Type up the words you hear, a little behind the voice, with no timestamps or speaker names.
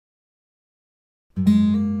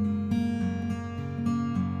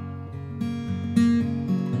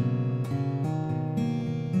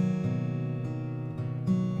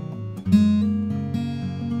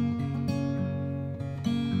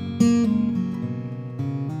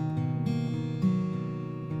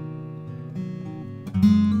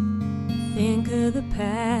to the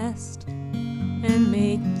past and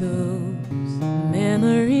make those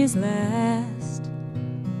memories last.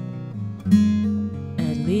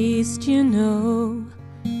 At least you know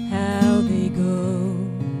how they go.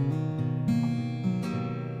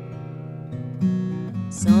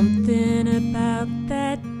 Something about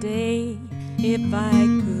that day, if I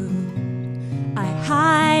could, I'd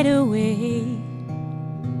hide away.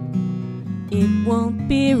 It won't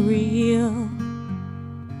be real,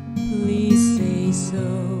 please say so.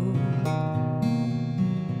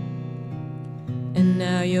 And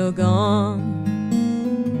now you're gone,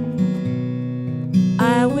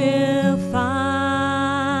 I will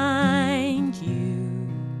find you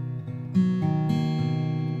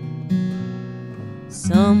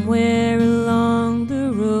somewhere along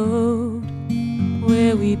the road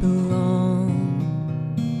where we belong.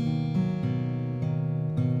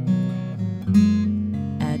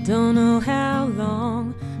 I don't know how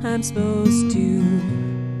long I'm supposed to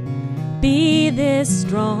be this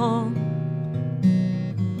strong.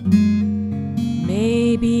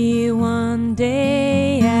 Maybe one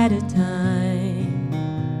day at a time.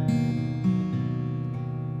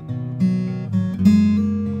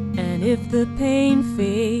 And if the pain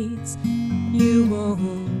fades, you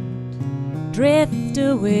won't drift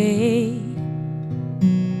away.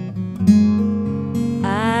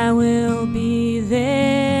 I will be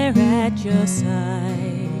there at your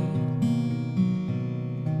side.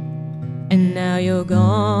 And now you're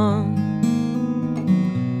gone,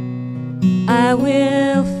 I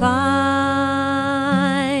will find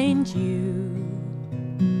you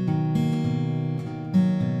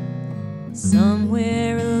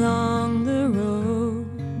somewhere along the road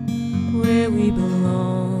where we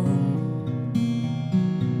belong.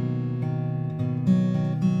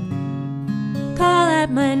 Call out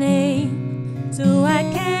my name so I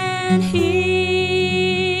can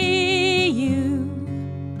hear you.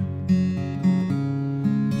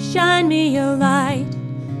 Shine me your light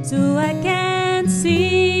so I can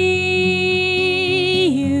see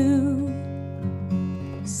you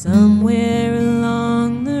somewhere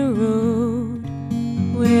along the road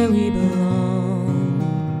where we belong.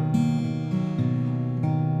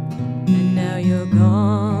 And now you're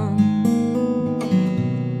gone,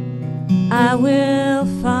 I will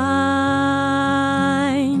find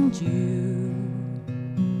you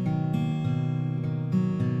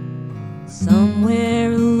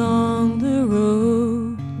somewhere along the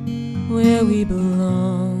road where we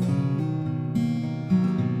belong.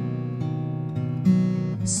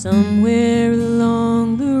 Somewhere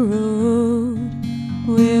along the